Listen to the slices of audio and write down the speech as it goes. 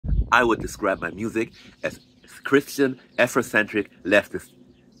I would describe my music as Christian, Afrocentric, leftist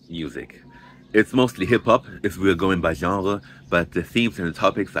music. It's mostly hip-hop, if we're going by genre, but the themes and the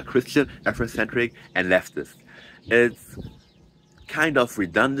topics are Christian, Afrocentric, and leftist. It's kind of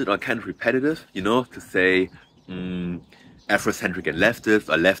redundant or kind of repetitive, you know, to say Afrocentric and leftist,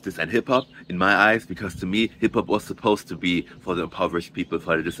 or leftist and hip-hop, in my eyes, because to me, hip-hop was supposed to be for the impoverished people,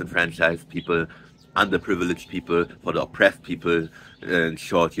 for the disenfranchised people, underprivileged people, for the oppressed people, in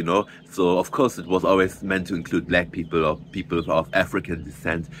short, you know. So of course it was always meant to include black people or people of African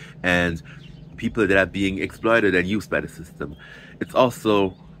descent and people that are being exploited and used by the system. It's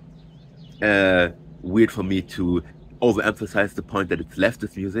also weird for me to overemphasize the point that it's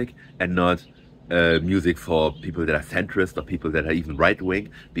leftist music and not music for people that are centrist or people that are even right-wing,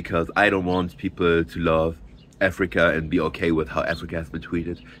 because I don't want people to love Africa and be okay with how Africa has been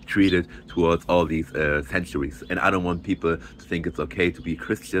treated towards all these centuries. And I don't want people to think it's okay to be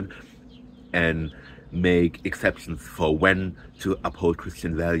Christian and make exceptions for when to uphold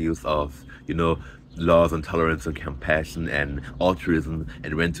Christian values of, you know, laws on tolerance and compassion and altruism,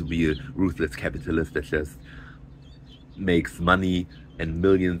 and when to be a ruthless capitalist that just makes money and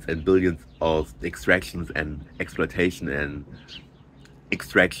millions and billions of extractions and exploitation and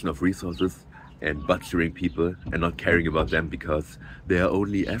extraction of resources and butchering people and not caring about them because they are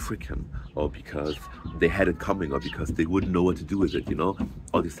only African or because they had it coming or because they wouldn't know what to do with it, you know,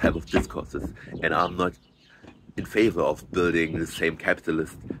 all these type of discourses. And I'm not in favor of building the same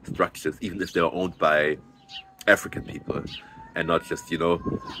capitalist structures, even if they're owned by African people and not just, you know,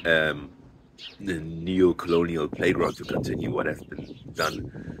 the neo-colonial playground to continue what has been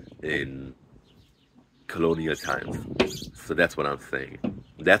done in colonial times. So that's what I'm saying.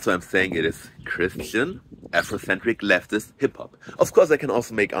 That's why I'm saying it is Christian, Afrocentric, leftist, hip-hop. Of course, I can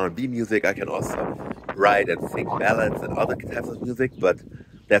also make R&B music. I can also write and sing ballads and other types of music, but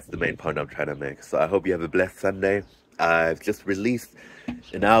that's the main point I'm trying to make. So I hope you have a blessed Sunday. I've just released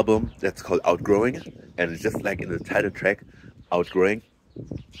an album that's called Outgrowing, and just like in the title track, Outgrowing,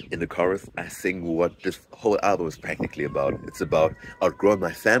 in the chorus, I sing what this whole album is practically about. It's about outgrowing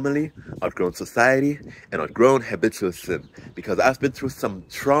my family, outgrown society, and outgrown habitual sin. Because I've been through some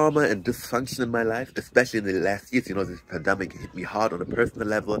trauma and dysfunction in my life, especially in the last years. You know, this pandemic hit me hard on a personal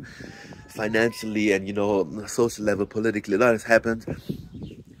level, financially, and, you know, social level, politically. A lot has happened.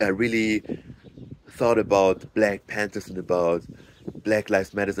 I really thought about Black Panthers and about Black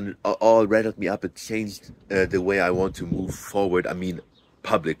Lives Matter, and it all rattled me up. It changed the way I want to move forward. I mean,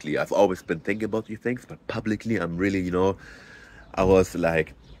 publicly, I've always been thinking about these things, but publicly, I'm really, you know, I was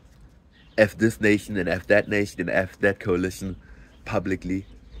like, F this nation and F that nation and F that coalition publicly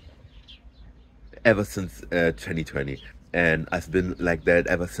ever since 2020. And I've been like that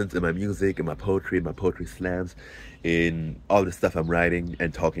ever since in my music, in my poetry slams, in all the stuff I'm writing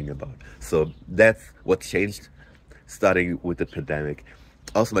and talking about. So that's what changed starting with the pandemic.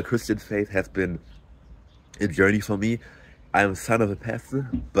 Also, my Christian faith has been a journey for me. I'm a son of a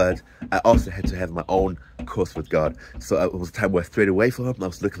pastor, but I also had to have my own course with God. So it was a time where I strayed away from him. I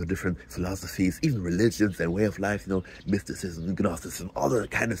was looking for different philosophies, even religions and way of life, you know, mysticism, Gnosticism, all the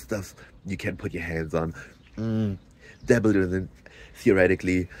kind of stuff you can put your hands on. Dabbled in it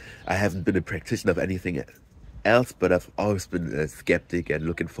theoretically. I haven't been a practitioner of anything else, but I've always been a skeptic and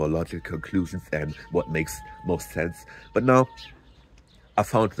looking for logical conclusions and what makes most sense. But now I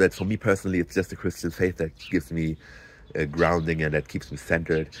found that for me personally, it's just the Christian faith that gives me grounding, and that keeps me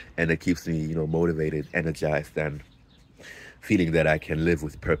centered, and that keeps me, you know, motivated, energized, and feeling that I can live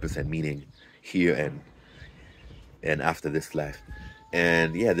with purpose and meaning here and after this life.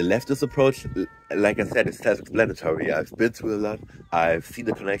 And yeah, the leftist approach, like I said, is self-explanatory. I've been through a lot, I've seen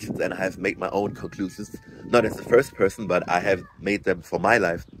the connections, and I have made my own conclusions, not as the first person, but I have made them for my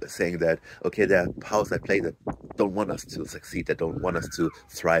life, saying that, okay, there are powers at play that don't want us to succeed, that don't want us to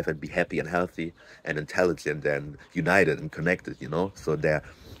thrive and be happy and healthy and intelligent and united and connected, you know? So they're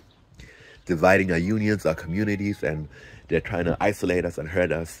dividing our unions, our communities, and they're trying to isolate us and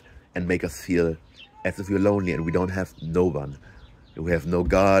hurt us and make us feel as if we're lonely and we don't have no one. We have no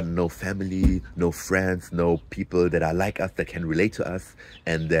God, no family, no friends, no people that are like us, that can relate to us,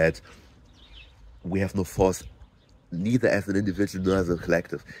 and that we have no force, neither as an individual nor as a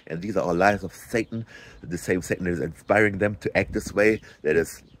collective. And these are all lies of Satan, the same Satan that is inspiring them to act this way, that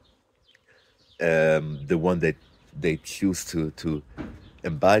is the one that they choose to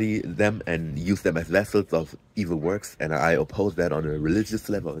embody them and use them as vessels of evil works. And I oppose that on a religious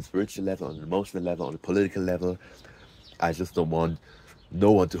level, on a spiritual level, on an emotional level, on a political level. I just don't want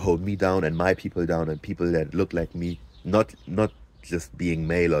no one to hold me down and my people down, and people that look like me, not just being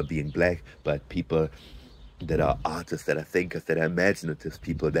male or being black, but people that are artists, that are thinkers, that are imaginative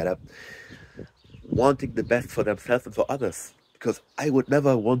people, that are wanting the best for themselves and for others. Because I would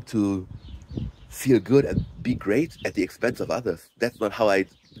never want to feel good and be great at the expense of others. That's not how I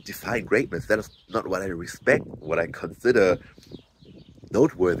define greatness. That is not what I respect, what I consider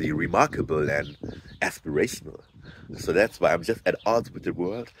noteworthy, remarkable, and aspirational. So that's why I'm just at odds with the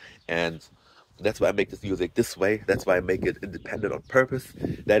world, and that's why I make this music this way. That's why I make it independent on purpose.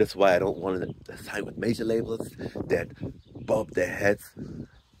 That is why I don't want to sign with major labels that bob their heads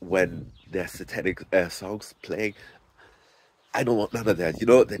when there's satanic songs playing. I don't want none of that. You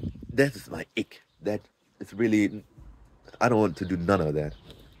know, that is my ick. That is really, I don't want to do none of that.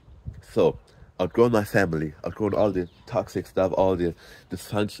 So, outgrown my family, outgrown all the toxic stuff, all the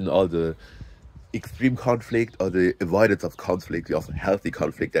dysfunction, all the extreme conflict, or the avoidance of conflict, of healthy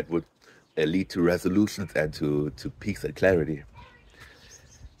conflict that would lead to resolutions and to peace and clarity.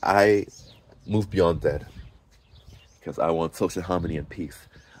 I move beyond that because I want social harmony and peace.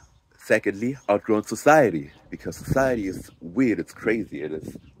 Secondly, outgrown society, because society is weird, it's crazy, it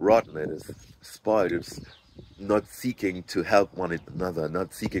is rotten, it is spoiled, it's not seeking to help one another,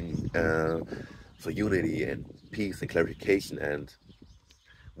 not seeking for unity and peace and clarification, and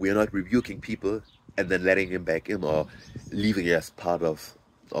we are not rebuking people and then letting him back in or leaving it as part of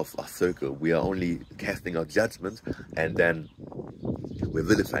our circle. We are only casting our judgment and then we're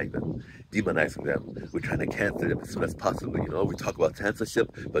vilifying them, demonizing them. We're trying to cancel them as soon as possible, you know. We talk about censorship,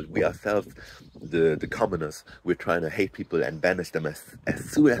 but we ourselves, the commoners, we're trying to hate people and banish them as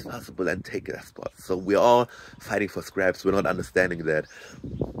soon as possible and take their spot. So we're all fighting for scraps. We're not understanding that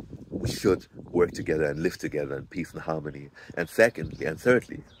we should work together and live together in peace and harmony. And secondly and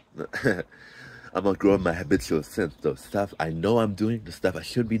thirdly, I'm outgrowing my habitual sins, the stuff I know I'm doing, the stuff I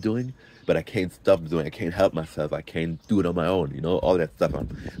should be doing, but I can't stop doing. I can't help myself. I can't do it on my own. You know, all that stuff I'm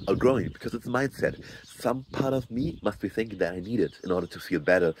outgrowing because it's a mindset. Some part of me must be thinking that I need it in order to feel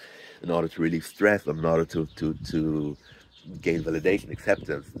better, in order to relieve stress, in order to gain validation,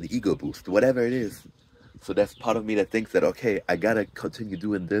 acceptance, the ego boost, whatever it is. So that's part of me that thinks that, okay, I gotta continue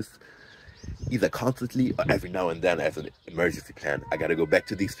doing this either constantly or every now and then as an emergency plan. I gotta go back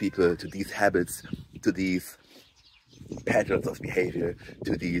to these people, to these habits, to these patterns of behavior,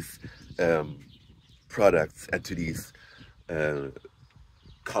 to these products, and to these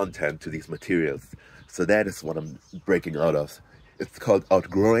content, to these materials. So that is what I'm breaking out of. It's called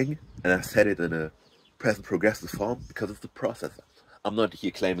outgrowing, and I said it in a present progressive form because it's the process. I'm not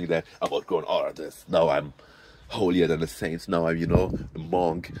here claiming that I'm outgrowing all of this. Now I'm holier than the saints. Now I'm, you know, a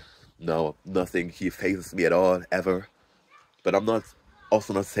monk. Now nothing here phases me at all, ever. But I'm not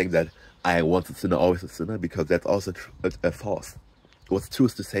also not saying that I once a sinner, always a sinner, because that's also a false. What's true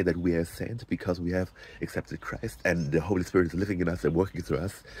is to say that we are a saint because we have accepted Christ and the Holy Spirit is living in us and working through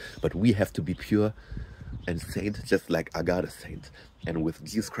us. But we have to be pure and saint, just like our God is saint. And with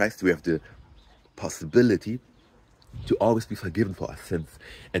Jesus Christ, we have the possibility to always be forgiven for our sins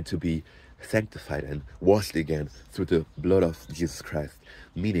and to be sanctified and washed again through the blood of Jesus Christ,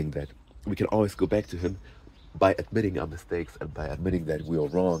 meaning that we can always go back to him by admitting our mistakes and by admitting that we are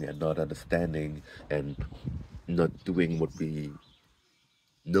wrong and not understanding and not doing what we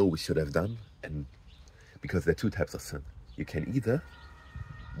know we should have done. And because there are two types of sin. You can either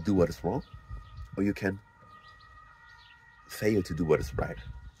do what is wrong or you can fail to do what is right.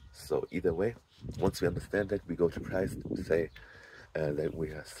 So either way, once we understand that, we go to Christ, we say that we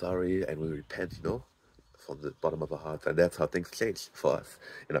are sorry and we repent, you know, from the bottom of our hearts, and that's how things change for us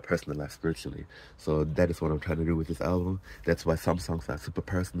in our personal life spiritually. So that is what I'm trying to do with this album. That's why some songs are super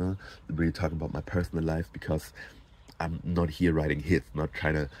personal, really talking about my personal life, because I'm not here writing hits, not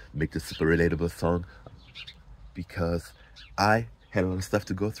trying to make this super relatable song, because I had a lot of stuff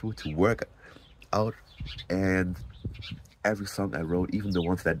to go through, to work out, and every song I wrote, even the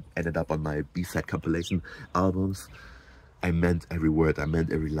ones that ended up on my B-side compilation albums, I meant every word, I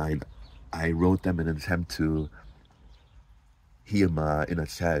meant every line. I wrote them in an attempt to heal my inner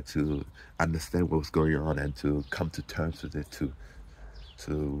child, to understand what was going on and to come to terms with it, to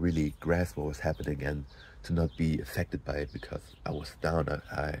really grasp what was happening and to not be affected by it, because I was down.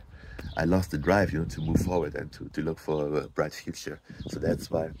 I lost the drive, you know, to move forward and to look for a bright future. So that's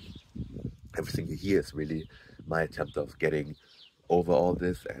why everything you hear is really my attempt of getting over all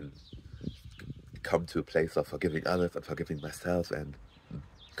this and come to a place of forgiving others and forgiving myself and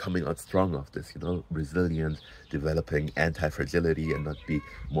coming out strong of this, you know, resilient, developing anti-fragility and not be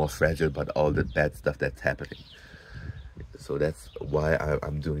more fragile about all the bad stuff that's happening. So that's why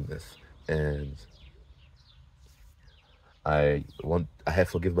I'm doing this. And I have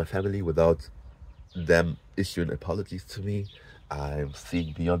forgiven my family without them issuing apologies to me. I'm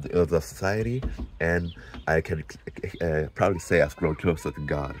seeing beyond the ills of society, and I can proudly say I've grown closer to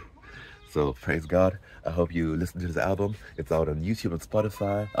God. So praise God. I hope you listen to this album. It's out on YouTube and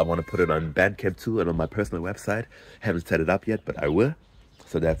Spotify. I want to put it on Bandcamp too and on my personal website. Haven't set it up yet, but I will.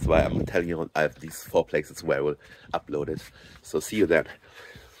 So that's why I'm telling you I have these 4 places where I will upload it. So see you then.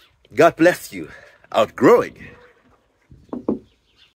 God bless you. Outgrowing.